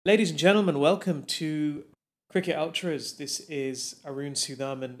Ladies and gentlemen, welcome to Cricket Ultras. This is Arun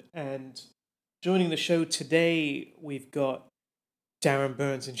Sudhaman, and joining the show today, we've got Darren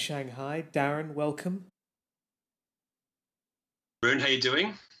Burns in Shanghai. Darren, welcome. Arun, how you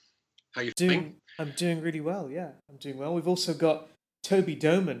doing? How you feeling? I'm doing really well. Yeah, I'm doing well. We've also got Toby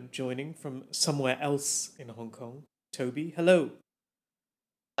Doman joining from somewhere else in Hong Kong. Toby, hello.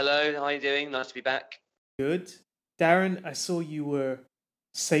 Hello, how are you doing? Nice to be back. Good. Darren, I saw you were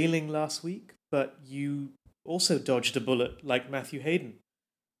sailing last week, but you also dodged a bullet like Matthew Hayden.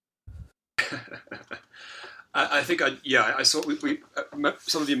 I think I saw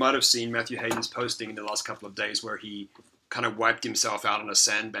some of you might have seen Matthew Hayden's posting in the last couple of days where he kind of wiped himself out on a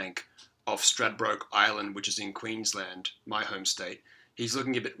sandbank off Stradbroke Island, which is in Queensland, my home state. He's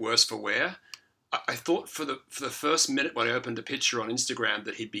looking a bit worse for wear. I thought for the first minute when I opened a picture on Instagram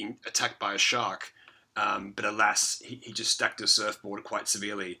that he'd been attacked by a shark, but alas, he just stacked his surfboard quite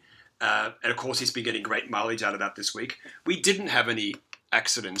severely. And of course, he's been getting great mileage out of that this week. We didn't have any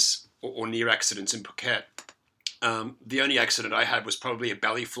accidents or near accidents in Phuket. The only accident I had was probably a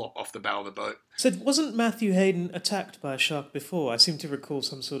belly flop off the bow of the boat. So wasn't Matthew Hayden attacked by a shark before? I seem to recall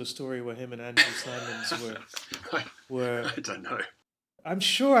some sort of story where him and Andrew Simons were. I don't know. I'm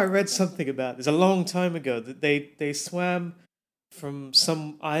sure I read something about this a long time ago that they swam from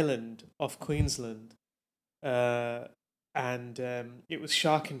some island off Queensland, and it was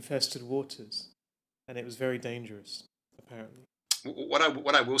shark-infested waters, and it was very dangerous, apparently.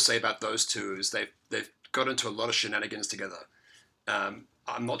 What I will say about those two is they've got into a lot of shenanigans together. I'm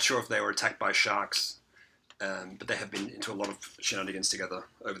not sure if they were attacked by sharks, but they have been into a lot of shenanigans together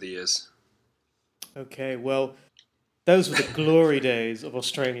over the years. Okay, well, those were the glory days of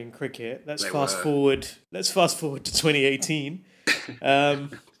Australian cricket. Let's fast forward to 2018.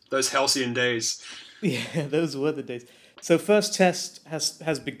 Those halcyon days. Yeah, those were the days. So first test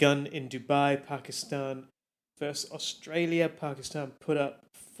has begun in Dubai, Pakistan. Versus Australia, Pakistan put up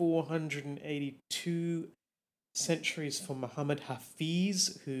 482 centuries for Mohammad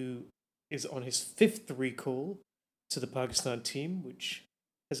Hafiz, who is on his fifth recall to the Pakistan team, which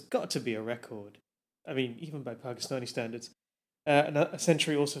has got to be a record. I mean, even by Pakistani standards. And a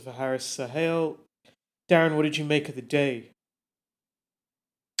century also for Haris Sohail. Darren, what did you make of the day?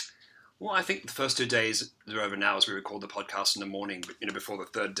 Well, I think the first 2 days are over now as we record the podcast in the morning, before the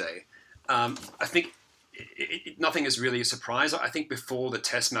third day. I think nothing is really a surprise. I think before the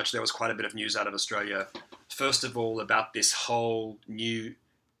test match, there was quite a bit of news out of Australia. First of all, about this whole new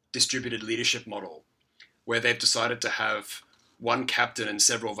distributed leadership model, where they've decided to have one captain and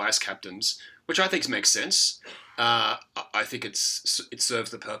several vice captains, which I think makes sense. I think it serves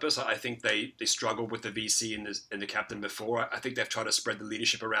the purpose. I think they struggled with the VC and the captain before. I think they've tried to spread the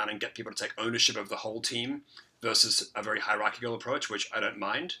leadership around and get people to take ownership of the whole team versus a very hierarchical approach, which I don't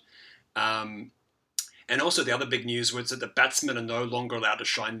mind. And also the other big news was that the batsmen are no longer allowed to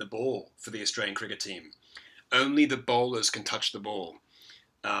shine the ball for the Australian cricket team. Only the bowlers can touch the ball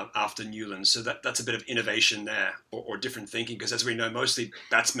after Newlands. So that's a bit of innovation there, or different thinking, because as we know, mostly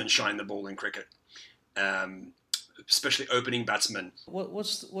batsmen shine the ball in cricket, especially opening batsmen.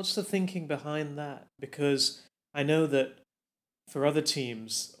 What's the thinking behind that? Because I know that for other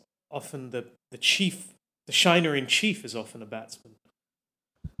teams, often the shiner in chief is often a batsman.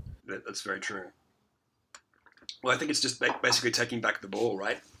 That's very true. Well, I think it's just basically taking back the ball,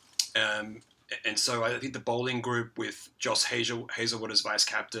 right? And so I think the bowling group with Josh Hazelwood as vice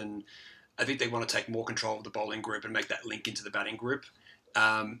captain, I think they want to take more control of the bowling group and make that link into the batting group.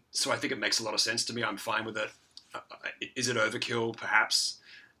 So I think it makes a lot of sense to me. I'm fine with it. Is it overkill? Perhaps.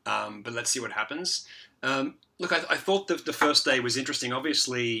 But let's see what happens. Look, I thought the first day was interesting.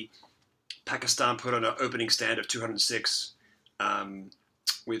 Obviously, Pakistan put on an opening stand of 206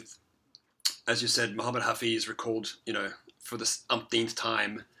 with, as you said, Mohammad Hafiz recalled, for the umpteenth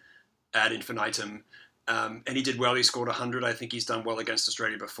time ad infinitum. And he did well. He scored 100. I think he's done well against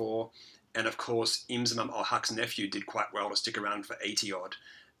Australia before. And of course, Imzam al-Haq's nephew did quite well to stick around for 80 odd.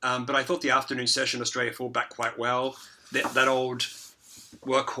 But I thought the afternoon session, Australia fought back quite well. That old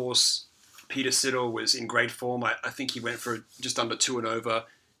workhorse, Peter Siddle, was in great form. I think he went for just under 2 and over.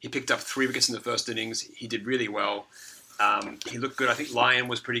 He picked up 3 wickets in the first innings. He did really well. He looked good. I think Lyon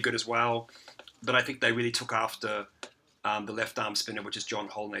was pretty good as well. But I think they really took after the left arm spinner, which is John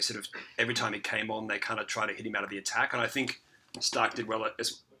Holden. They sort of, every time he came on, they kind of tried to hit him out of the attack. And I think Stark did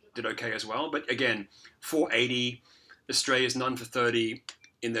okay as well. But again, 480, Australia's none for 30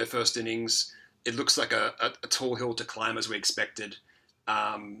 in their first innings. It looks like a tall hill to climb as we expected.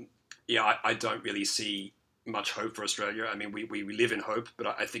 I don't really see much hope for Australia. I mean, we live in hope,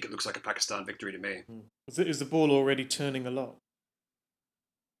 but I think it looks like a Pakistan victory to me. Is the ball already turning a lot?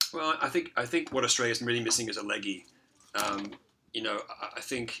 Well, I think what Australia's really missing is a leggy. Um, I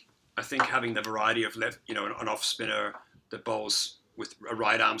think having the variety of an off spinner that bowls with a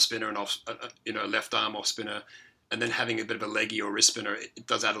right arm spinner and left arm off spinner, and then having a bit of a leggy or wrist spinner, it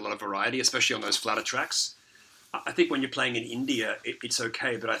does add a lot of variety, especially on those flatter tracks. I think when you're playing in India, it's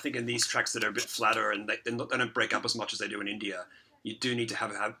okay, but I think in these tracks that are a bit flatter and they don't break up as much as they do in India, you do need to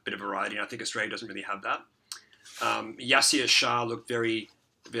have a bit of variety, and I think Australia doesn't really have that. Yasir Shah looked very,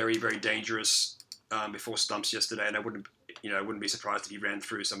 very, very dangerous before stumps yesterday, and I wouldn't be surprised if he ran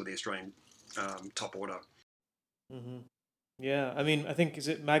through some of the Australian top order. Hmm. Yeah, I mean, I think is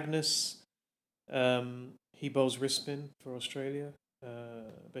it Magnus? He bowls wrist spin for Australia,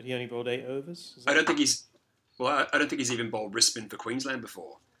 but he only bowled 8 overs. Is I that don't think he's well. I don't think he's even bowled wrist spin for Queensland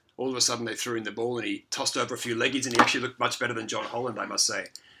before. All of a sudden, they threw in the ball and he tossed over a few leggies, and he actually looked much better than John Holland, I must say.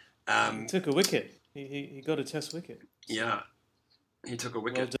 He took a wicket. He got a test wicket. Yeah, he took a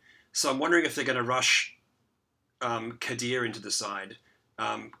wicket. Well done. So I'm wondering if they're going to rush Kadir into the side.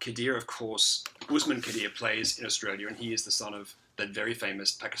 Kadir, of course, Usman Kadir plays in Australia, and he is the son of that very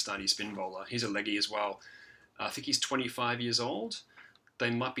famous Pakistani spin bowler. He's a leggy as well. I think he's 25 years old.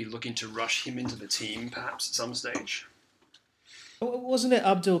 They might be looking to rush him into the team, perhaps at some stage. Wasn't it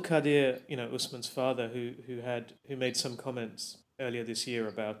Abdul Qadir, Usman's father, who made some comments earlier this year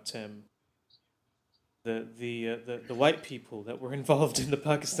about the white people that were involved in the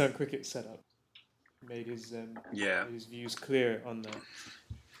Pakistan cricket setup? Made his views clear on that.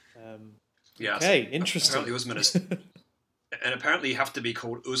 Yeah. Okay, so interesting. Apparently Usman is, and apparently you have to be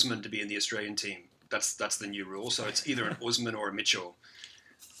called Usman to be in the Australian team. That's the new rule. So it's either an Usman or a Mitchell.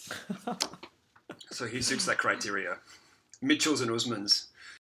 So he suits that criteria. Mitchells and Usmans.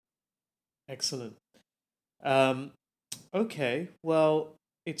 Excellent. Okay, well,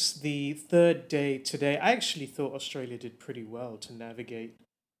 it's the third day today. I actually thought Australia did pretty well to navigate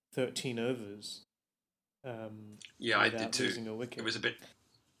 13 overs. Yeah, I without did too. losing a wicket. It was a bit.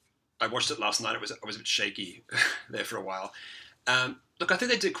 I watched it last night. I was a bit shaky there for a while. Look, I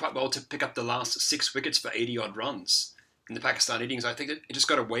think they did quite well to pick up the last 6 wickets for 80 odd runs in the Pakistan innings. I think it just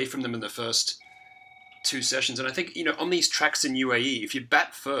got away from them in the first 2 sessions, and I think on these tracks in UAE, if you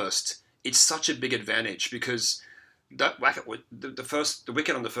bat first, it's such a big advantage because the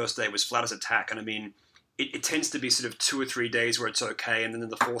wicket on the first day was flat as a tack, and I mean. It tends to be sort of 2 or 3 days where it's okay, and then in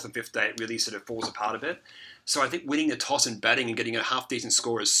the 4th and 5th day it really sort of falls apart a bit. So I think winning the toss and batting and getting a half decent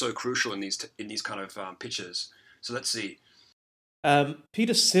score is so crucial in these kind of pitches. So let's see.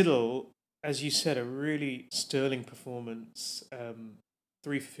 Peter Siddle, as you said, a really sterling performance.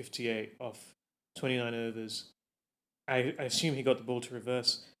 3 for 58 off 29 overs. I assume he got the ball to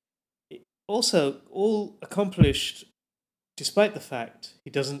reverse. Also, all accomplished despite the fact he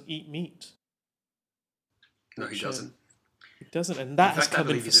doesn't eat meat. No, he doesn't. He doesn't, and that has fact, I come in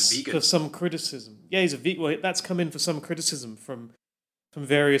believe he's a vegan. for some criticism. Yeah, he's a vegan. Well, that's come in for some criticism from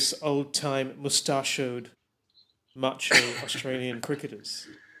various old-time mustachioed, macho Australian cricketers.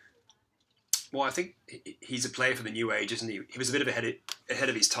 Well, I think he's a player for the new age, isn't he? He was a bit of ahead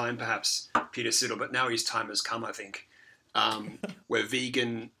of his time, perhaps, Peter Siddle, but now his time has come. I think where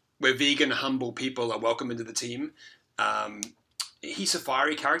vegan, humble people are welcome into the team. He's a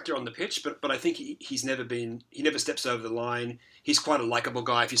fiery character on the pitch, but I think he never steps over the line. He's quite a likable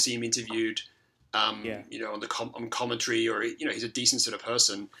guy if you see him interviewed, on on commentary, or he's a decent sort of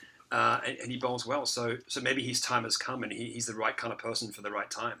person, and he bowls well. So maybe his time has come, and he's the right kind of person for the right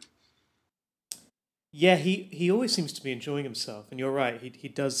time. Yeah, he always seems to be enjoying himself, and you're right. He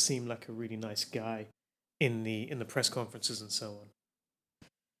does seem like a really nice guy in the press conferences and so on.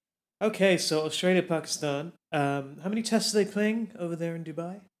 Okay, so Australia, Pakistan. How many tests are they playing over there in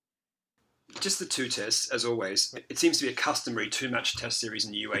Dubai? Just the 2 tests, as always. It seems to be a customary 2-match test series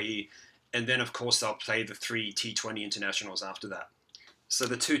in the UAE, and then of course they'll play the 3 T20 internationals after that. So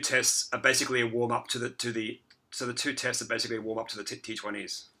the 2 tests are basically a warm up to the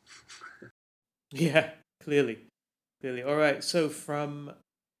T20s. Yeah, clearly. All right, so from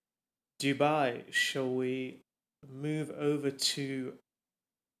Dubai, shall we move over to?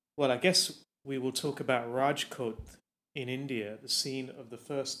 Well, I guess we will talk about Rajkot in India, the scene of the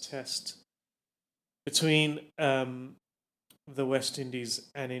first test between the West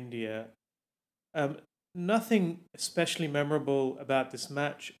Indies and India. Nothing especially memorable about this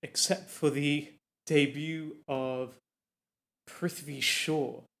match except for the debut of Prithvi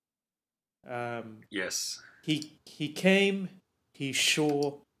Shaw. Yes. He came, he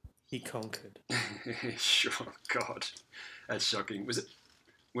saw, he conquered. Sure. God, that's shocking.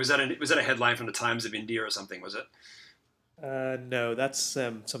 Was that a headline from the Times of India or something? Was it? No, that's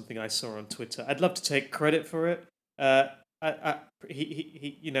something I saw on Twitter. I'd love to take credit for it. I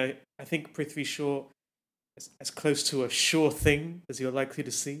think Prithvi Shaw is as close to a sure thing as you're likely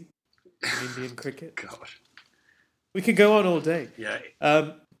to see in Indian cricket. God. We could go on all day. Yeah.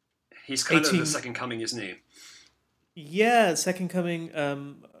 Um, He's kind of 18 the second coming, isn't he? Yeah, second coming,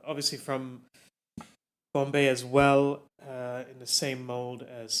 obviously from Bombay as well, in the same mold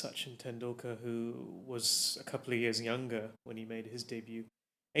as Sachin Tendulkar, who was a couple of years younger when he made his debut.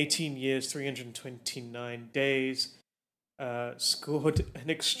 18 years, 329 days, scored an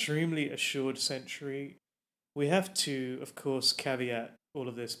extremely assured century. We have to, of course, caveat all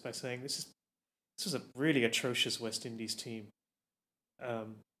of this by saying this was a really atrocious West Indies team.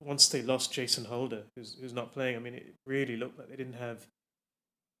 Once they lost Jason Holder, who's not playing, I mean, it really looked like they didn't have.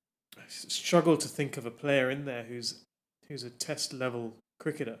 I struggle to think of a player in there who's a test level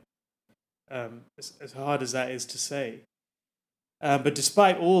cricketer. As hard as that is to say, but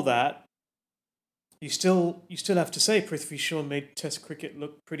despite all that, you still have to say Prithvi Shaw made Test cricket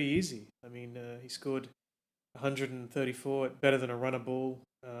look pretty easy. I mean, he scored 134, better than a runner ball.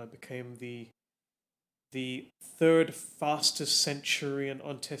 Became the third fastest centurion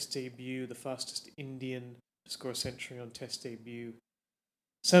on Test debut, the fastest Indian to score a century on Test debut.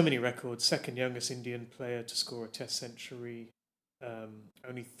 So many records. Second youngest Indian player to score a Test century.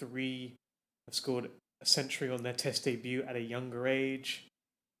 Only 3 have scored a century on their Test debut at a younger age.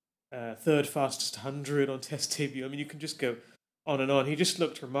 Third fastest 100 on Test debut. I mean, you can just go on and on. He just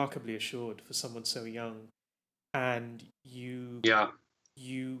looked remarkably assured for someone so young, and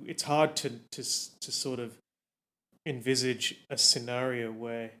it's hard to sort of envisage a scenario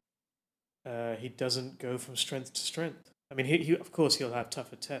where he doesn't go from strength to strength. I mean, he of course he'll have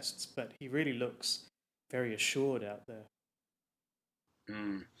tougher tests, but he really looks very assured out there.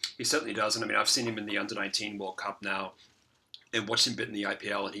 He certainly does, and I mean, I've seen him in the Under-19 World Cup now, and watched him a bit in the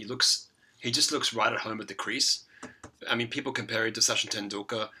IPL, and he just looks right at home at the crease. I mean, people compare him to Sachin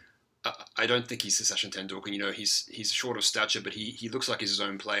Tendulkar. I don't think he's the Sachin Tendulkar. You know, he's short of stature, but he looks like he's his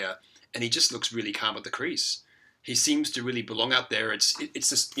own player, and he just looks really calm at the crease. He seems to really belong out there. It's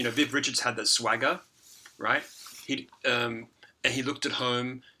just, you know, Viv Richards had that swagger, right? And he looked at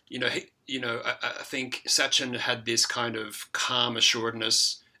home. You know, I think Sachin had this kind of calm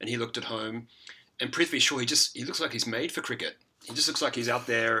assuredness, and he looked at home. And Prithvi Shaw, he looks like he's made for cricket. He just looks like he's out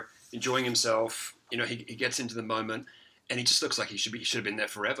there enjoying himself. You know, he gets into the moment, and he just looks like he should have been there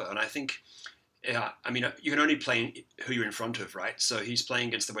forever. And I think, I mean, you can only play who you're in front of, right? So he's playing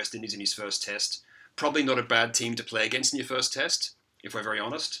against the West Indies in his first test. Probably not a bad team to play against in your first test, if we're very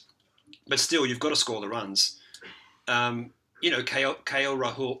honest. But still, you've got to score the runs. You know, KL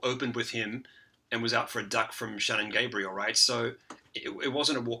Rahul opened with him and was out for a duck from Shannon Gabriel, right? So it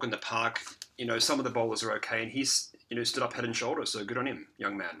wasn't a walk in the park. You know, some of the bowlers are okay, and he's, you know, stood up head and shoulders. So good on him,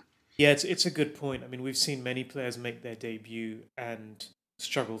 young man. Yeah, it's a good point. I mean, we've seen many players make their debut and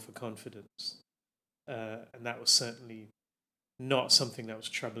struggle for confidence, and that was certainly not something that was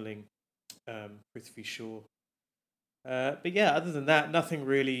troubling Prithvi Shaw. But yeah, other than that,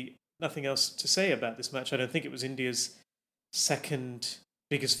 nothing else to say about this match. I don't think it was India's second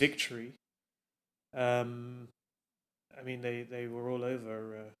biggest victory. I mean, they were all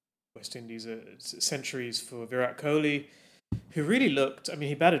over West Indies. Centuries for Virat Kohli, who really looked. I mean,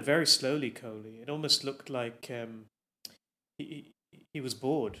 he batted very slowly. Kohli. It almost looked like he was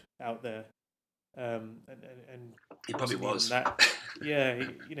bored out there. And he probably was. That, yeah,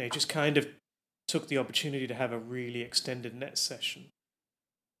 he just kind of took the opportunity to have a really extended net session.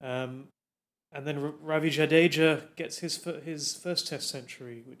 And then Ravi Jadeja gets his first Test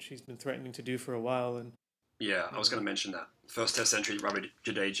century, which he's been threatening to do for a while. And yeah, I was going to mention that first Test century, Ravi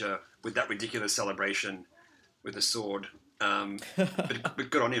Jadeja, with that ridiculous celebration with the sword. But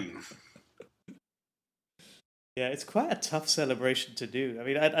good on him. Yeah, it's quite a tough celebration to do. I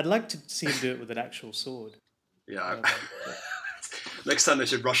mean, I'd like to see him do it with an actual sword. Yeah. Next time they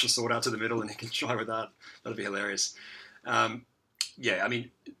should rush the sword out to the middle and he can try with that. That'd be hilarious. Yeah, I mean,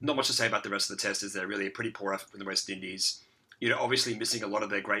 not much to say about the rest of the Test, is there? Really a pretty poor effort from the West Indies. You know, obviously missing a lot of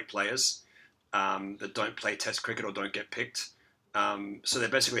their great players that don't play Test cricket or don't get picked. So they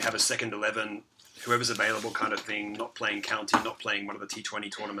basically have a second 11, whoever's available kind of thing, not playing county, not playing one of the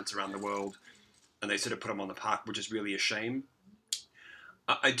T20 tournaments around the world. And they sort of put him on the park, which is really a shame.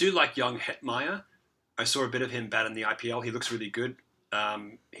 I do like young Hetmeyer. I saw a bit of him bat in the IPL. He looks really good.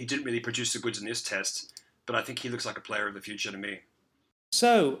 He didn't really produce the goods in this Test, but I think he looks like a player of the future to me.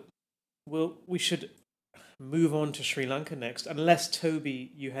 So, we should move on to Sri Lanka next, unless,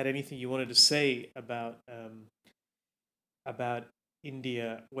 Toby, you had anything you wanted to say about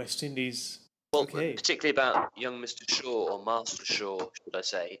India, West Indies. Well, Okay. particularly about young Mr. Shaw, or Master Shaw, should I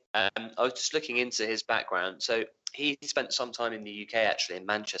say. I was just looking into his background. So he spent some time in the UK, actually, in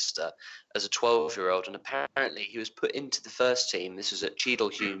Manchester, as a 12-year-old, and apparently he was put into the first team. This was at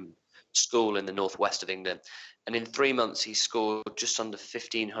Cheadlehume School in the northwest of England. And in 3 months, he scored just under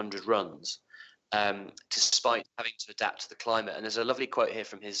 1,500 runs, despite having to adapt to the climate. And there's a lovely quote here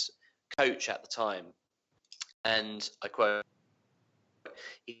from his coach at the time. And I quote,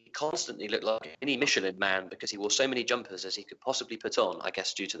 "He constantly looked like a mini Michelin man because he wore so many jumpers as he could possibly put on, I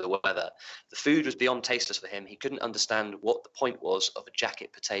guess due to the weather. The food was beyond tasteless for him. He couldn't understand what the point was of a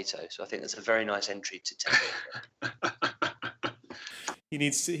jacket potato." So I think that's a very nice entry to take. He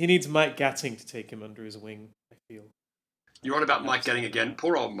needs Mike Gatting to take him under his wing, I feel. You're on about Mike Gatting again.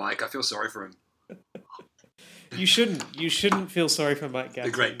 Poor old Mike. I feel sorry for him. You shouldn't feel sorry for Mike Gatting.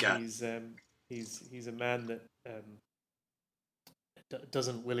 The great Gat. He's a man that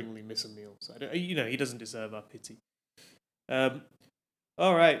doesn't willingly miss a meal. So he doesn't deserve our pity.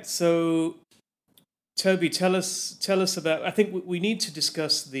 All right, so Toby, tell us about. I think we need to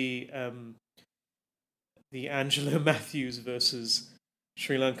discuss the Angelo Matthews versus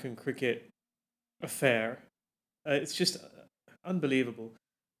Sri Lankan cricket affair. It's just unbelievable.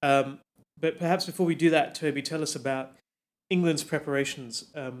 But perhaps before we do that, Toby, tell us about England's preparations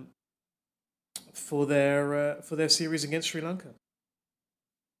for their series against Sri Lanka.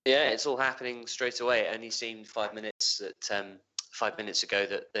 Yeah, it's all happening straight away. It only seemed 5 minutes ago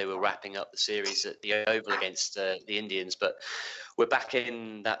that they were wrapping up the series at the Oval against the Indians. But we're back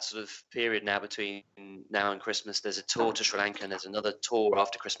in that sort of period now between now and Christmas. There's a tour to Sri Lanka and there's another tour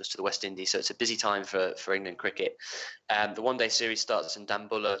after Christmas to the West Indies. So it's a busy time for England cricket. The one-day series starts in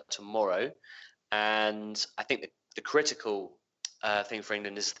Dambulla tomorrow. And I think the critical thing for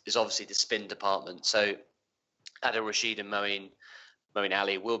England is obviously the spin department. So Adil Rashid and Moeen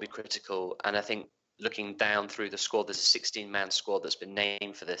Ali will be critical. And I think looking down through the squad, there's a 16-man squad that's been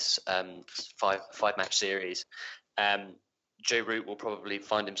named for this five-match series. Joe Root will probably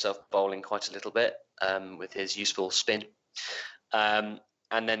find himself bowling quite a little bit with his useful spin. And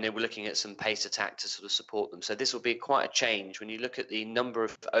then they were looking at some pace attack to sort of support them. So this will be quite a change. When you look at the number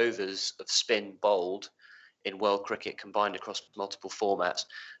of overs of spin bowled in world cricket combined across multiple formats,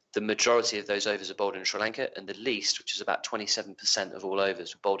 the majority of those overs are bowled in Sri Lanka, and the least, which is about 27% of all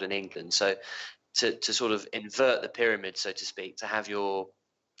overs, are bowled in England. So to sort of invert the pyramid, so to speak, to have your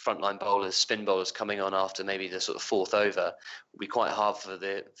frontline bowlers, spin bowlers coming on after maybe the sort of fourth over will be quite hard for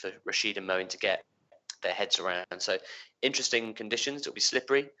Rashid and Moeen to get their heads around. So interesting conditions. It'll be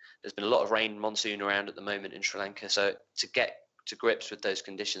slippery. There's been a lot of rain, monsoon around at the moment in Sri Lanka. So to get to grips with those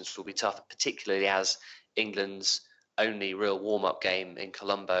conditions will be tough, particularly as England's only real warm-up game in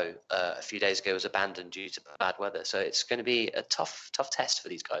Colombo a few days ago was abandoned due to bad weather. So it's going to be a tough test for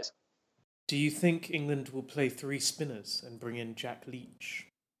these guys. Do you think England will play 3 spinners and bring in Jack Leach?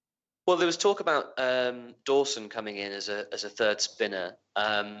 Well, there was talk about Dawson coming in as a third spinner.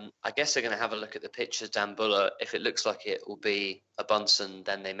 I guess they're going to have a look at the pitch at Dambulla. If it looks like it will be a Bunsen,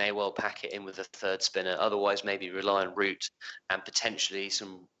 then they may well pack it in with a third spinner. Otherwise, maybe rely on Root and potentially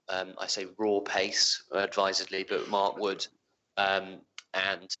some, I say raw pace, advisedly, but Mark Wood and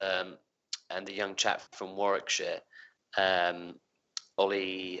the young chap from Warwickshire,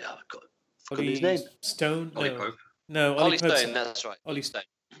 Ollie. Oh God, forgot his name. Stone. Ollie Pope. No, Ollie Stone. That's right. Ollie Stone.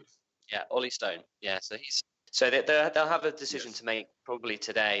 Yeah, Ollie Stone. Yeah, so they'll have a decision to make probably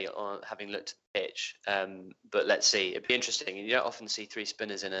today on having looked at the pitch. But let's see. It'd be interesting. You don't often see 3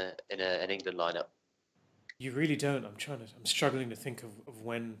 spinners in an England lineup. You really don't. I'm struggling to think of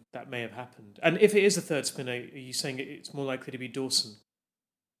when that may have happened. And if it is a third spinner, are you saying it's more likely to be Dawson?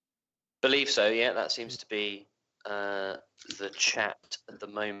 Believe so. Yeah, that seems to be the chat at the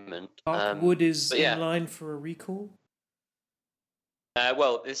moment. Wood is in line for a recall.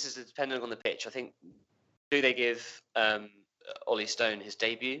 Well, this is dependent on the pitch. I think, do they give Ollie Stone his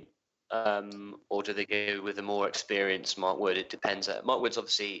debut, or do they go with a more experienced Mark Wood? It depends. Mark Wood's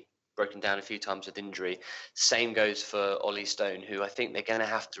obviously broken down a few times with injury. Same goes for Ollie Stone, who I think they're going to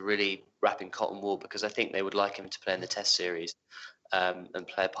have to really wrap in cotton wool because I think they would like him to play in the Test series and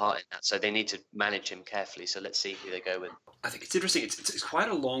play a part in that. So they need to manage him carefully. So let's see who they go with. I think it's interesting. It's quite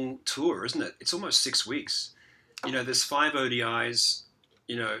a long tour, isn't it? It's almost 6 weeks. There's 5 ODIs,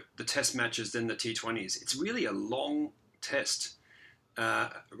 the test matches, then the T20s. It's really a long test,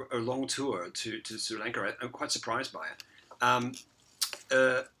 a long tour to Sri Lanka. I'm quite surprised by it.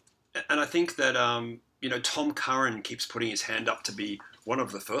 And I think that, Tom Curran keeps putting his hand up to be one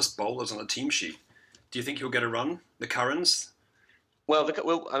of the first bowlers on the team sheet. Do you think he'll get a run, the Currans? Well,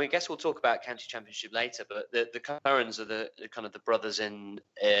 I guess we'll talk about county championship later, but the Currans are the kind of the brothers in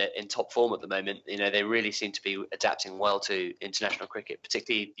top form at the moment. You know, they really seem to be adapting well to international cricket,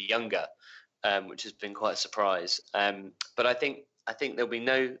 particularly the younger, which has been quite a surprise. But I think there'll be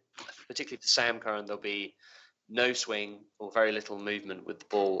no, particularly for Sam Curran, there'll be no swing or very little movement with the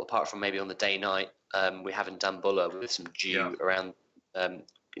ball, apart from maybe on the day-night. We haven't done Buller with some dew around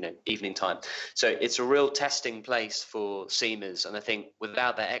evening time. So it's a real testing place for seamers, and I think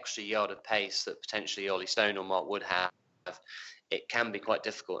without that extra yard of pace that potentially Ollie Stone or Mark Wood have, it can be quite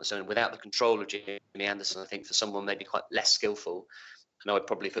difficult. So without the control of Jimmy Anderson, I think for someone maybe quite less skillful, and I would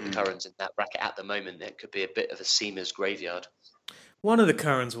probably put the Currans in that bracket at the moment, it could be a bit of a seamer's graveyard. One of the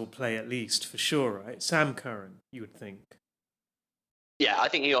Currans will play at least, for sure, right? Sam Curran, you would think. Yeah, I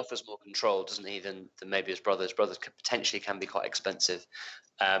think he offers more control, doesn't he, than maybe his brothers. His brothers potentially can be quite expensive.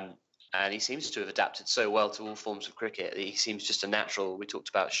 And he seems to have adapted so well to all forms of cricket. He seems just a natural. We talked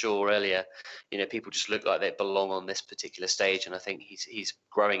about Shaw earlier. You know, people just look like they belong on this particular stage, and I think he's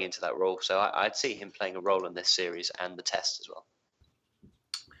growing into that role. So I'd see him playing a role in this series and the Test as well.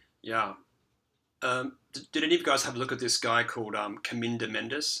 Yeah. Did any of you guys have a look at this guy called Kamindu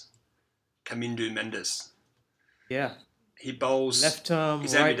Mendes? Yeah. He bowls left arm,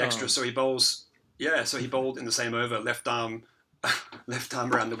 he's right ambidextrous, arm. so he bowls. Yeah, so he bowled in the same over, left arm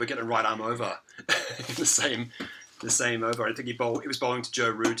around the wicket and right arm over in the same over. I think he was bowling to Joe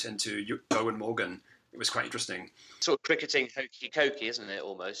Root and to Owen Morgan. It was quite interesting. Sort of cricketing hokey-cokey, isn't it?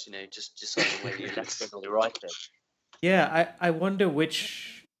 Almost, just something where you left foot or the right foot. Yeah, I wonder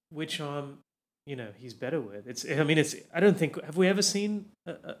which arm he's better with. I don't think, have we ever seen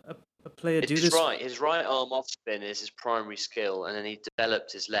a player do this? His right arm off spin is his primary skill, and then he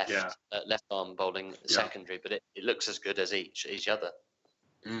developed his left arm bowling secondary. But it looks as good as each other.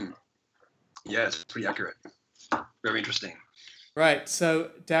 Yeah, it's pretty accurate. Very interesting. Right.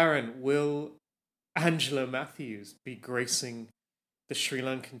 So, Darren, will Angelo Matthews be gracing the Sri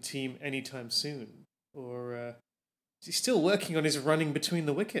Lankan team anytime soon, or is he still working on his running between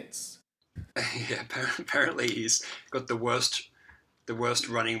the wickets? Yeah, apparently he's got the worst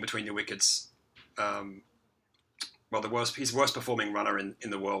running between the wickets. He's worst performing runner in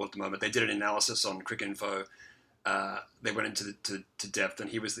the world at the moment. They did an analysis on Cricinfo. They went into depth, and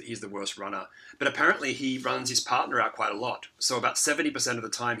he's the worst runner. But apparently he runs his partner out quite a lot. So about 70% of the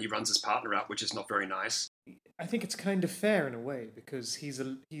time he runs his partner out, which is not very nice. I think it's kind of fair in a way, because he's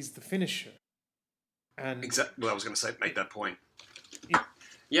the finisher. And exactly. Well, I was going to make that point.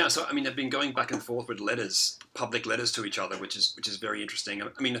 Yeah, so they've been going back and forth with public letters to each other, which is very interesting. I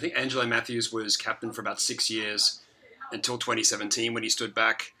think Angelo Matthews was captain for about 6 years until 2017 when he stood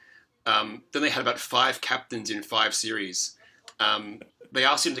back. Then they had about 5 captains in 5 series. They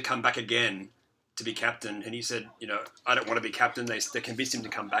asked him to come back again to be captain, and he said, I don't want to be captain. They convinced him to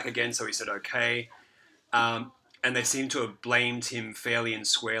come back again, so he said okay. And they seem to have blamed him fairly and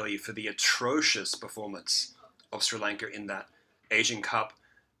squarely for the atrocious performance of Sri Lanka in that Asian Cup.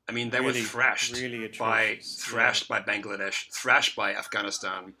 They were thrashed by Bangladesh, thrashed by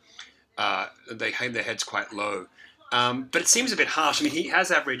Afghanistan. They held their heads quite low. But it seems a bit harsh. He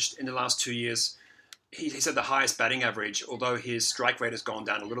has averaged in the last 2 years, he's had the highest batting average, although his strike rate has gone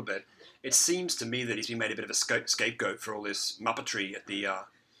down a little bit. It seems to me that he's been made a bit of a scapegoat for all this muppetry at the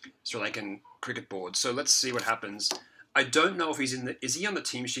Sri Lankan cricket board. So let's see what happens. I don't know if is he on the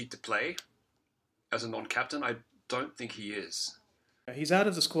team sheet to play as a non-captain? I don't think he is. He's out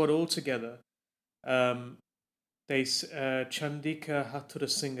of the squad altogether. Chandika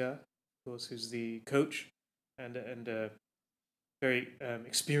Hathurusingha, of course, who's the coach and a very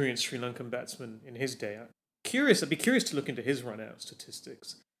experienced Sri Lankan batsman in his day. I'd be curious to look into his run-out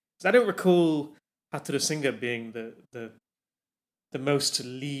statistics. Because I don't recall Hathurusingha being the most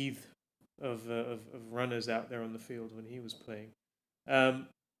lithe of runners out there on the field when he was playing.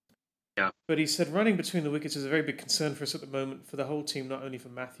 But he said running between the wickets is a very big concern for us at the moment, for the whole team, not only for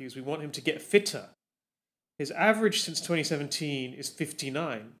Matthews. We want him to get fitter. His average since 2017 is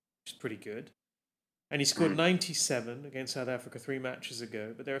 59, which is pretty good. And he scored 97 against South Africa 3 matches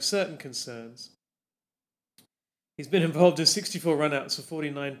ago. But there are certain concerns. He's been involved in 64 run-outs, so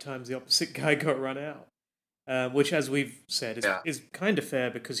 49 times the opposite guy got run out. Which, as we've said, is kind of fair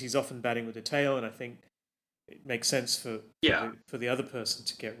because he's often batting with the tail, and I think it makes sense for the other person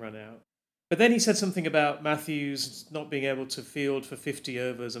to get run out. But then he said something about Matthews not being able to field for 50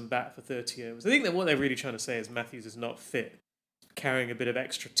 overs and bat for 30 overs. I think that what they're really trying to say is Matthews is not fit, carrying a bit of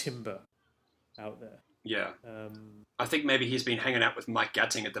extra timber out there. Yeah. I think maybe he's been hanging out with Mike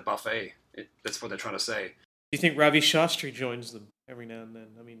Gatting at the buffet. That's what they're trying to say. Do you think Ravi Shastri joins them every now and then?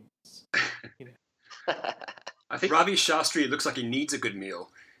 I think Ravi Shastri looks like he needs a good meal.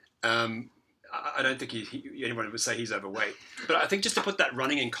 I don't think anyone would say he's overweight. But I think just to put that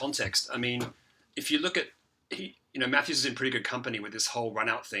running in context, I mean, if you look at, Matthews is in pretty good company with this whole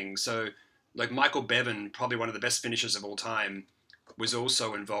run-out thing. So, like Michael Bevan, probably one of the best finishers of all time, was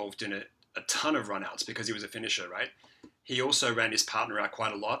also involved in a ton of run-outs because he was a finisher, right? He also ran his partner out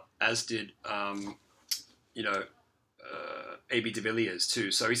quite a lot, as did, A.B. de Villiers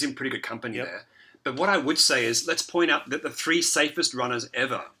too. So he's in pretty good company there. But what I would say is, let's point out that the three safest runners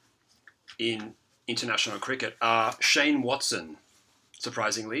ever in international cricket are Shane Watson,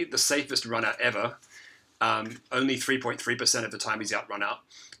 surprisingly, the safest runner ever. Only 3.3% of the time he's out run out.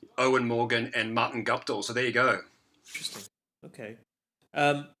 Owen Morgan and Martin Guptill. So there you go. Interesting. Okay.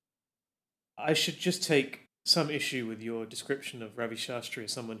 I should just take some issue with your description of Ravi Shastri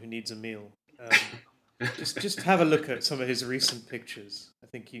as someone who needs a meal. Just have a look at some of his recent pictures. I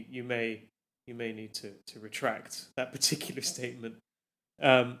think you may need to retract that particular statement.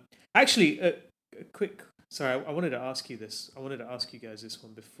 Actually, a quick. Sorry, I wanted to ask you this. I wanted to ask you guys this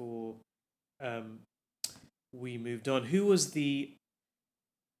one before we moved on. Who was the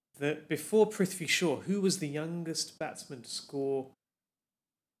before Prithvi Shaw? Who was the youngest batsman to score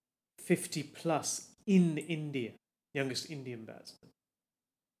 50 plus in India? Youngest Indian batsman.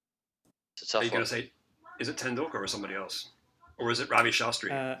 Are you going to say? Is it Tendulkar or somebody else, or is it Ravi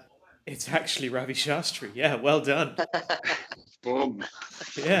Shastri? It's actually Ravi Shastri. Yeah, well done. Boom.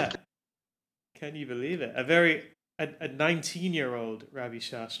 Yeah. Can you believe it? A 19-year-old Ravi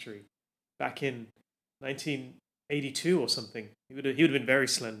Shastri back in 1982 or something. He would have been very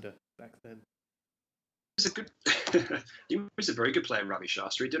slender back then. He was a very good player, Ravi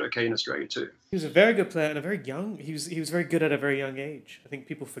Shastri. He did okay in Australia too. He was a very good player and he was very good at a very young age. I think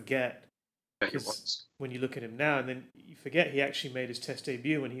people forget. Because when you look at him now, and then you forget he actually made his Test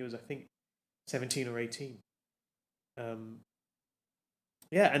debut when he was, I think, 17 or 18. And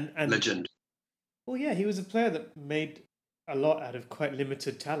legend. Well, yeah, he was a player that made a lot out of quite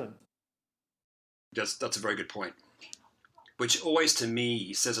limited talent. That's a very good point. Which always, to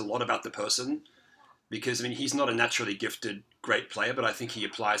me, says a lot about the person. Because, I mean, he's not a naturally gifted great player, but I think he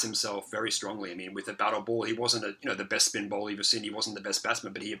applies himself very strongly. I mean, with the battle ball, he wasn't the best spin bowler you've ever seen. He wasn't the best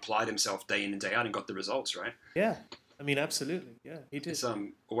batsman, but he applied himself day in and day out and got the results, right? Yeah, I mean, absolutely. Yeah, he did. It's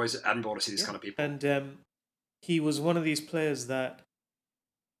always admirable to see these kind of people. And he was one of these players that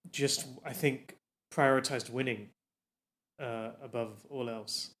just, I think, prioritized winning above all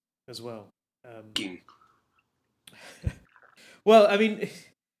else as well. Well, I mean,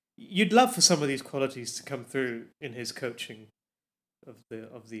 you'd love for some of these qualities to come through in his coaching of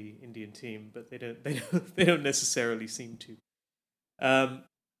the Indian team, but they don't necessarily seem to.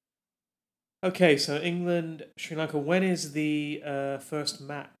 Okay, so England, Sri Lanka. When is the first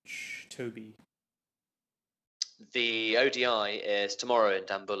match, Toby? The ODI is tomorrow in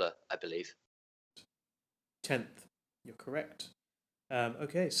Dambulla, I believe. 10th. You're correct.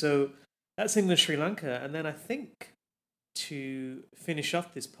 Okay, so that's England, Sri Lanka, and then I think to finish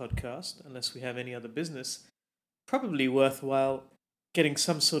off this podcast, unless we have any other business, probably worthwhile getting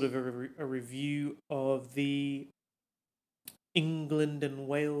some sort of a review of the England and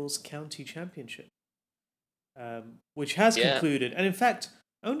Wales County Championship, which has concluded, and in fact,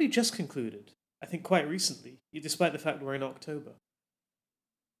 only just concluded, I think quite recently, despite the fact we're in October.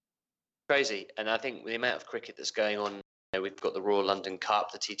 Crazy, and I think the amount of cricket that's going on, we've got the Royal London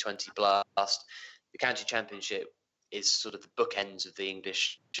Cup, the T20 Blast, the County Championship is sort of the bookends of the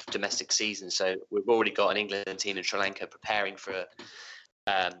English domestic season. So we've already got an England team in Sri Lanka preparing for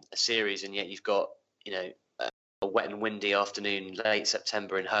a series, and yet you've got a wet and windy afternoon, late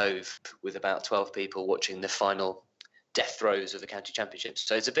September in Hove, with about 12 people watching the final death throes of the County Championship.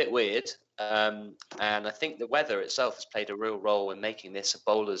 So it's a bit weird, and I think the weather itself has played a real role in making this a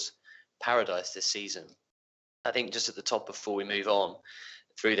bowler's paradise this season. I think just at the top before we move on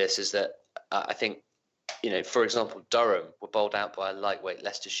through this is that I think, for example, Durham were bowled out by a lightweight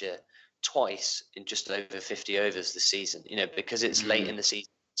Leicestershire twice in just over 50 overs this season. Because it's late in the season,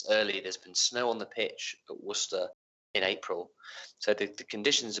 it's early. There's been snow on the pitch at Worcester in April, so the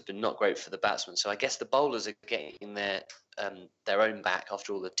conditions have been not great for the batsmen. So I guess the bowlers are getting their own back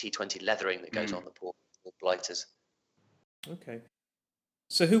after all the T20 leathering that goes on the poor blighters. Okay,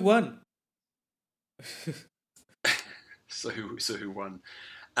 so who won? So who won?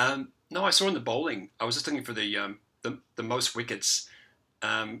 No, I saw in the bowling. I was just looking for the most wickets.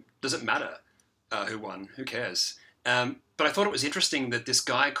 Does it matter who won? Who cares? But I thought it was interesting that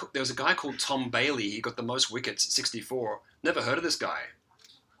there was a guy called Tom Bailey. He got the most wickets, 64. Never heard of this guy.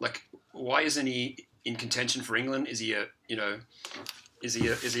 Like, why isn't he in contention for England? Is he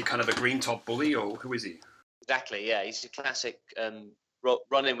is he kind of a green top bully, or who is he? Exactly, yeah. He's a classic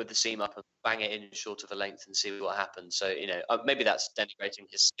run in with the seam up and bang it in short of a length and see what happens. So, maybe that's denigrating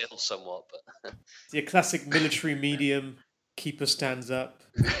his skill somewhat, but The classic military medium, keeper stands up.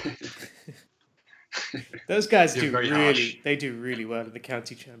 Those guys You're do very harsh. really, they do really well in the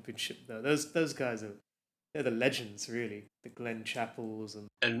county championship though. Those guys they're the legends really. The Glenn Chappells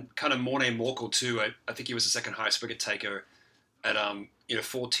And kind of Morne Morkel too. I think he was the second highest wicket taker at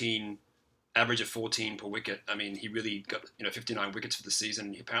 14, average of 14 per wicket. I mean, he really got 59 wickets for the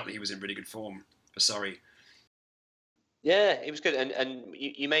season. Apparently, he was in really good form for Surrey. yeah, he was good. And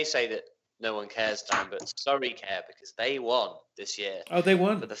you may say that no one cares, Dan, but Surrey care because they won this year. Oh, they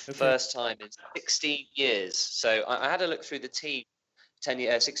won for the okay. first time in 16 years. So I had a look through the team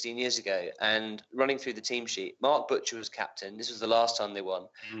 16 years ago, and running through the team sheet, Mark Butcher was captain. This was the last time they won.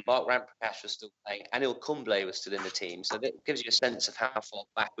 Mark Ramprakash was still playing. Anil Kumble was still in the team. So that gives you a sense of how far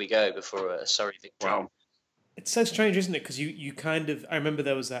back we go before a Surrey victory. Wow. It's so strange, isn't it? Because you kind of... I remember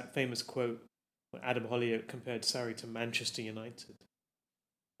there was that famous quote when Adam Hollioake compared Surrey to Manchester United.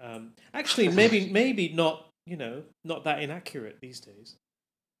 Actually, maybe not, not that inaccurate these days,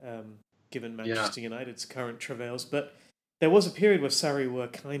 given Manchester United's current travails. But there was a period where Surrey were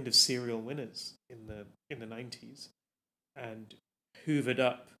kind of serial winners in the 90s and hoovered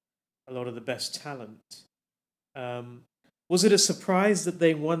up a lot of the best talent. Was it a surprise that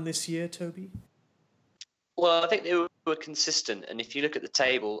they won this year, Toby? Well, I think they were consistent, and if you look at the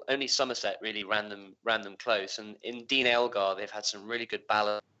table, only Somerset really ran them close. And in Dean Elgar, they've had some really good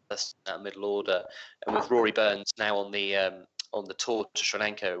ballast in that middle order, and with Rory Burns now on the tour to Sri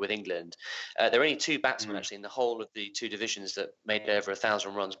Lanka with England, there are only two batsmen actually in the whole of the two divisions that made over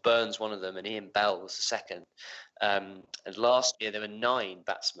 1,000 runs. Burns one of them, and Ian Bell was the second. And last year there were 9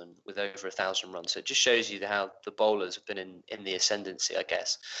 batsmen with over 1,000 runs. So it just shows you how the bowlers have been in the ascendancy, I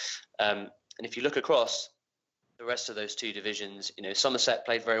guess. And if you look across the rest of those two divisions, Somerset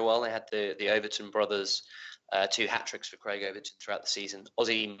played very well. They had the Overton brothers, 2 hat-tricks for Craig Overton throughout the season.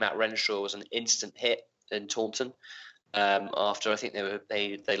 Aussie Matt Renshaw was an instant hit in Taunton after I think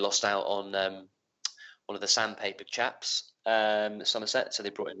they lost out on one of the sandpaper chaps, Somerset, so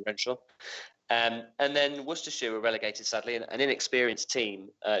they brought in Renshaw. And then Worcestershire were relegated, sadly, an inexperienced team.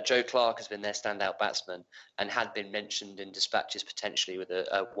 Joe Clark has been their standout batsman and had been mentioned in dispatches potentially with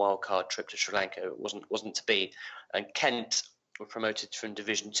a wildcard trip to Sri Lanka. It wasn't to be. And Kent were promoted from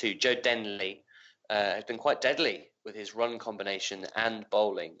Division 2. Joe Denley has been quite deadly with his run combination and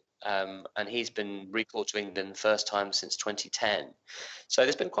bowling. And he's been recalled to England first time since 2010. So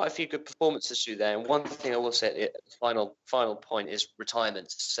there's been quite a few good performances through there. And one thing I will say at the final point is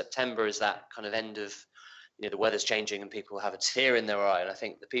retirement. September is that kind of end of, the weather's changing and people have a tear in their eye. And I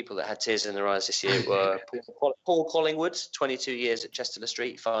think the people that had tears in their eyes this year were Paul Collingwood, 22 years at Chester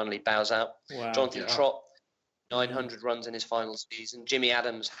Street, finally bows out. Wow. Jonathan Trott, 900 runs in his final season. Jimmy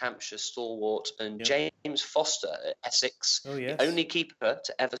Adams, Hampshire stalwart, and James Foster at Essex, the only keeper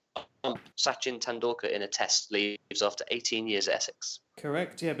to ever stump Sachin Tendulkar in a test, leaves after 18 years at Essex.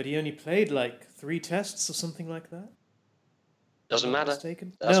 Correct, yeah, but he only played like 3 tests or something like that. Doesn't matter.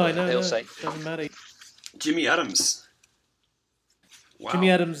 Mistaken? That's no, what I know. They'll say. Doesn't matter. Jimmy Adams. Wow.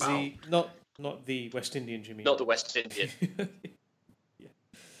 Jimmy Adams, not the West Indian Jimmy. Not the West Indian.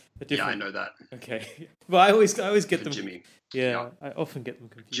 Yeah, I know that. Okay, but I always get them. Jimmy. Yeah, I often get them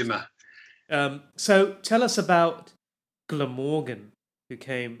confused. Jimmer. So tell us about Glamorgan, who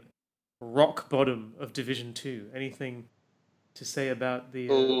came rock bottom of Division 2. Anything to say about the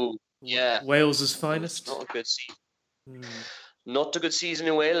Wales's finest? Not a good season. Not a good season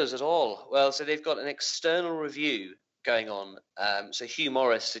in Wales at all. Well, so they've got an external review going on. So Hugh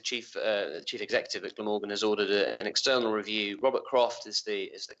Morris, the chief executive at Glamorgan, has ordered an external review. Robert Croft is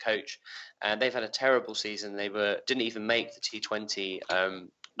the coach, and they've had a terrible season. They didn't even make the T20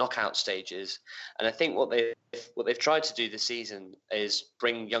 knockout stages. And I think what they've tried to do this season is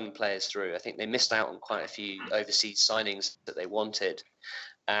bring young players through. I think they missed out on quite a few overseas signings that they wanted.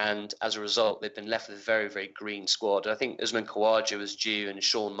 And as a result, they've been left with a very, very green squad. I think Usman Khawaja was due and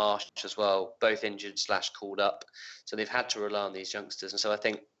Sean Marsh as well, both injured / called up. So they've had to rely on these youngsters. And so I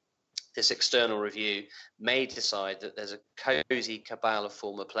think this external review may decide that there's a cosy cabal of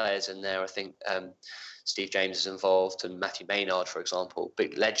former players in there. I think Steve James is involved and Matthew Maynard, for example,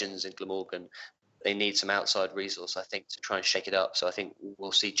 big legends in Glamorgan. They need some outside resource, I think, to try and shake it up. So I think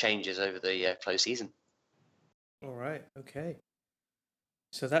we'll see changes over the close season. All right, okay.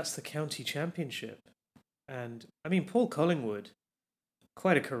 So that's the county championship. And, I mean, Paul Collingwood,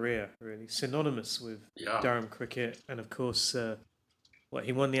 quite a career, really. Synonymous with Durham cricket. And, of course,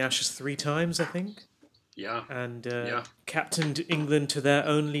 he won the Ashes 3 times, I think? Yeah. And captained England to their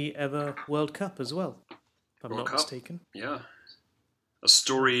only ever World Cup as well. if I'm World not Cup. mistaken. Yeah. A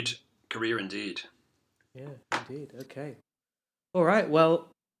storied career indeed. Yeah, indeed. Okay. All right. Well,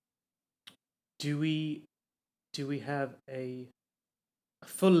 do we have a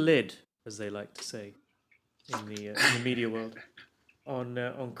full lid, as they like to say in the media world,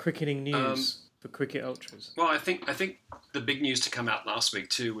 on cricketing news for cricket ultras? Well, I think the big news to come out last week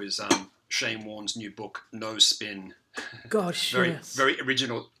too was Shane Warne's new book, No Spin. Gosh, very yes. very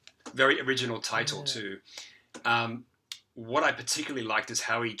original title too. What I particularly liked is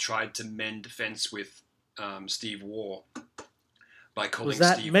how he tried to mend fence with Steve Waugh by calling Was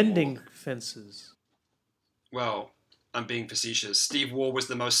that Steve mending Waugh. fences? Well, I'm being facetious. Steve Waugh was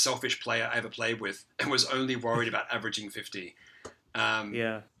the most selfish player I ever played with and was only worried about averaging 50.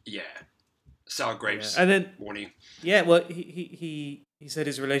 Yeah. Yeah. Sour grapes, Yeah. And then Warnie. yeah, well, he said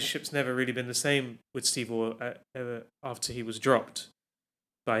his relationship's never really been the same with Steve Waugh after he was dropped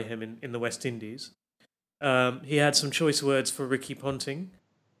by him in the West Indies. He had some choice words for Ricky Ponting.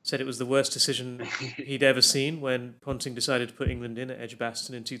 Said it was the worst decision he'd ever seen when Ponting decided to put England in at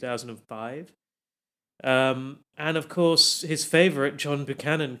Edgbaston in 2005. And of course, his favourite, John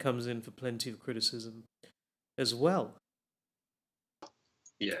Buchanan, comes in for plenty of criticism as well.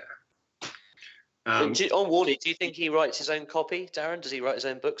 Yeah. On Warnie, do you think he writes his own copy, Darren? Does he write his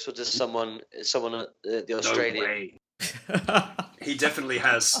own books, or does someone the Australian? No way. He definitely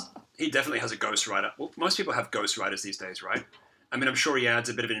has a ghostwriter. Well, most people have ghostwriters these days, right? I mean, I'm sure he adds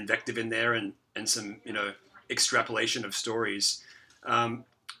a bit of an invective in there and some, extrapolation of stories.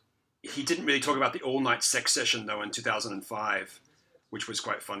 He didn't really talk about the all-night sex session, though, in 2005, which was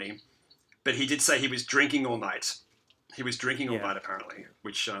quite funny. But he did say he was drinking all night. He was drinking all night, apparently,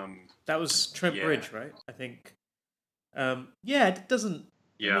 which... that was Trent Bridge, right? I think. It doesn't...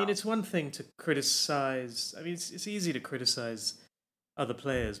 Yeah. I mean, it's one thing to criticize... I mean, it's easy to criticize other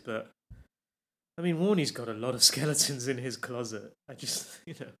players, but... I mean, Warnie's got a lot of skeletons in his closet. I just,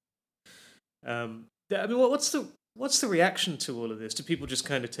 I mean, what's the reaction to all of this? Do people just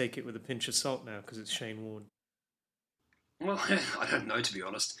kind of take it with a pinch of salt now because it's Shane Warne? Well, I don't know, to be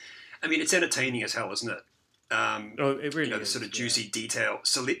honest. I mean, it's entertaining as hell, isn't it? It really is. The sort of juicy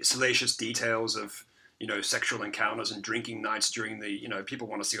salacious details of, sexual encounters and drinking nights during the, people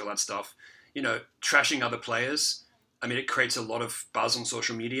want to see all that stuff. Trashing other players. I mean, it creates a lot of buzz on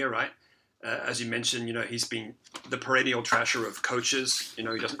social media, right? As you mentioned, he's been the perennial trasher of coaches. He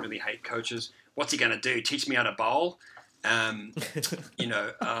doesn't really hate coaches. What's he going to do? Teach me how to bowl?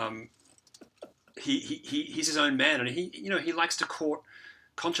 He's his own man, and he likes to court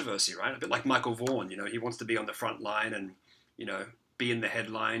controversy, right? A bit like Michael Vaughan. He wants to be on the front line and be in the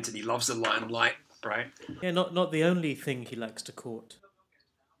headlines, and he loves the limelight, right? Yeah, not the only thing he likes to court.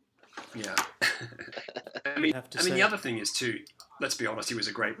 Yeah. I mean, the other thing is too. Let's be honest, he was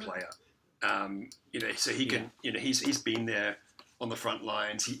a great player. So he can, he's been there on the front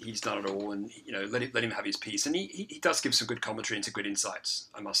lines. He's done it all, and let him have his piece. And he does give some good commentary and some good insights,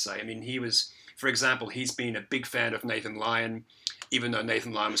 I must say. I mean, he was, for example, he's been a big fan of Nathan Lyon, even though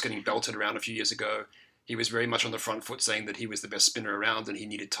Nathan Lyon was getting belted around a few years ago. He was very much on the front foot, saying that he was the best spinner around and he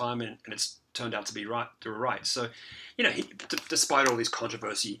needed time, and it's turned out to be right. So, despite all this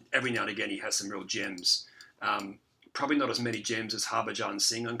controversy, every now and again he has some real gems. Probably not as many gems as Harbhajan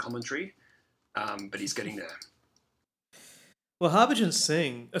Singh on commentary. But he's getting there. Well, Harbhajan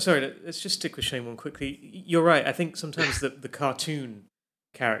Singh... sorry, let's just stick with Shane Warne quickly. You're right. I think sometimes the cartoon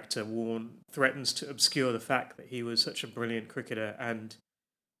character, Warne, threatens to obscure the fact that he was such a brilliant cricketer and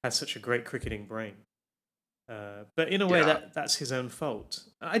has such a great cricketing brain. But in a way, that's his own fault.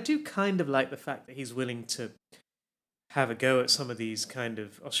 I do kind of like the fact that he's willing to have a go at some of these kind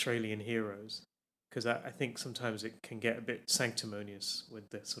of Australian heroes, because I think sometimes it can get a bit sanctimonious with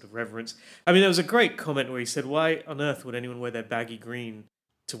the sort of reverence. I mean, there was a great comment where he said, "Why on earth would anyone wear their baggy green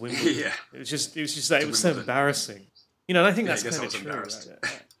to Wimbledon?" Yeah. It was just like, it was so embarrassing. And I think that's kind of true.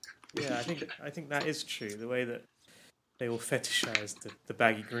 Right? I think that is true. The way that they all fetishized the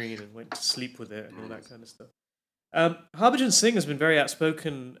baggy green and went to sleep with it and all that kind of stuff. Harbhajan Singh has been very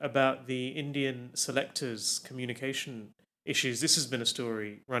outspoken about the Indian selectors' communication issues. This has been a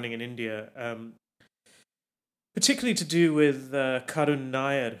story running in India. Particularly to do with Karun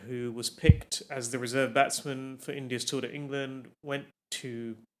Nair, who was picked as the reserve batsman for India's tour to England.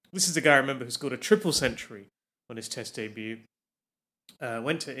 This is the guy I remember who scored a triple century on his Test debut.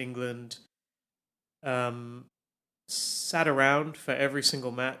 Went to England, sat around for every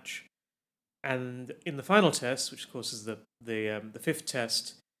single match, and in the final test, which of course is the fifth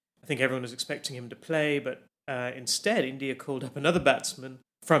test, I think everyone was expecting him to play, but instead India called up another batsman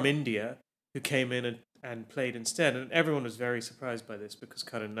from India who came in and played instead. And everyone was very surprised by this because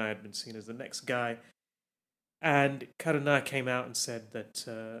Karun Nair had been seen as the next guy. And Karuna came out and said that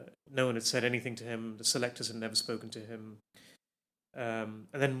no one had said anything to him. The selectors had never spoken to him. And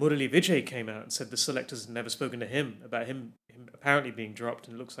then Murali Vijay came out and said the selectors had never spoken to him about him apparently being dropped,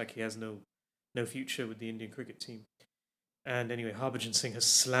 and it looks like he has no future with the Indian cricket team. And anyway, Harbhajan Singh has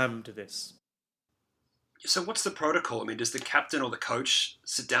slammed this. So what's the protocol? I mean, does the captain or the coach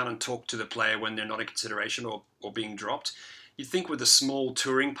sit down and talk to the player when they're not in consideration or being dropped? You'd think with a small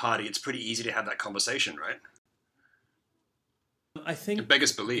touring party, it's pretty easy to have that conversation, right? I think it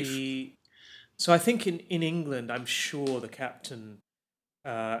beggars belief. So I think in England, I'm sure the captain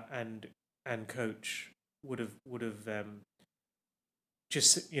and coach would have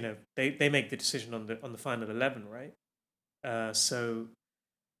just, you know, they make the decision on the final 11, right? So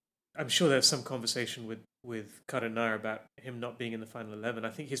I'm sure there's some conversation with Karuna about him not being in the final 11. I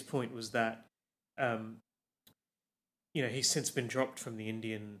think his point was that you know, he's since been dropped from the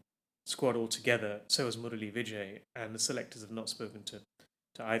Indian squad altogether. So has Murali Vijay, and the selectors have not spoken to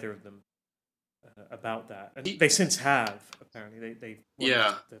either of them about that. And they since have, apparently. The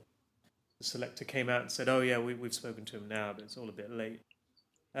selector came out and said, "Oh yeah, we've spoken to him now, but it's all a bit late."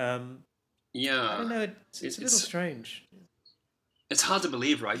 I don't know. It's a little strange. It's hard to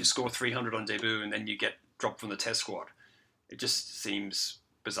believe, right? You score 300 on debut and then you get dropped from the Test squad. It just seems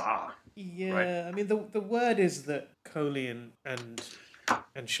bizarre. Yeah, right? I mean the word is that Kohli and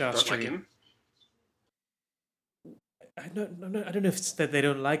Shastri don't like him. I don't know if it's that they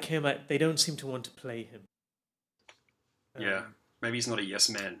don't like him. They don't seem to want to play him. Yeah, maybe he's not a yes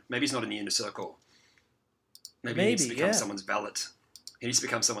man. Maybe he's not in the inner circle. Maybe he needs to become someone's valet. He needs to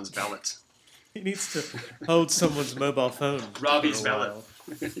become someone's valet. He needs to hold someone's mobile phone. Ravi's valet.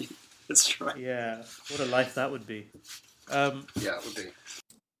 That's right. Yeah, what a life that would be. Yeah, it would be.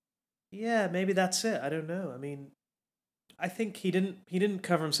 Yeah, maybe that's it. I don't know. I mean, I think he didn't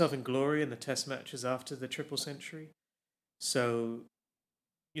cover himself in glory in the Test matches after the triple century. So,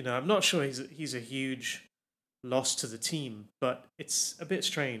 you know, I'm not sure he's a huge loss to the team, but it's a bit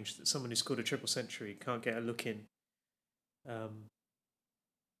strange that someone who scored a triple century can't get a look in.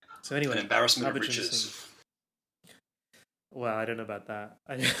 So anyway, an embarrassment of riches. Well, I don't know about that.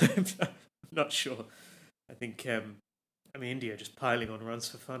 I'm not sure. I think India are just piling on runs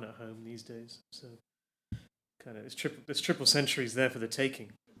for fun at home these days. So kind of this triple centuries there for the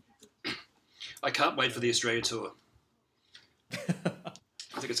taking. I can't wait for the Australia tour.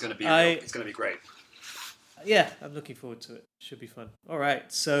 I think it's going to be it's going to be great. Yeah, I'm looking forward to it. Should be fun. All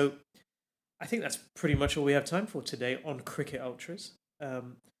right, so I think that's pretty much all we have time for today on Cricket Ultras.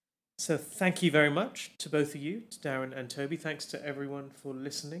 So thank you very much to both of you, to Darren and Toby. Thanks to everyone for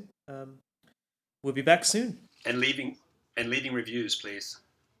listening. We'll be back soon. And leaving reviews, please.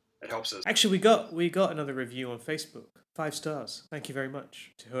 It helps us. Actually, we got another review on Facebook. 5 stars. Thank you very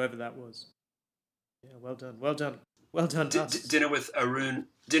much to whoever that was. Yeah, well done. Well done. Well done. Dinner with Arun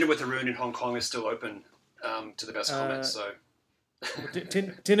in Hong Kong is still open to the best comments. So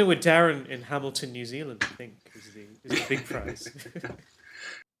dinner with Darren in Hamilton, New Zealand, I think, is the big prize.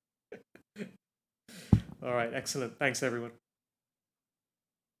 All right, excellent. Thanks, everyone.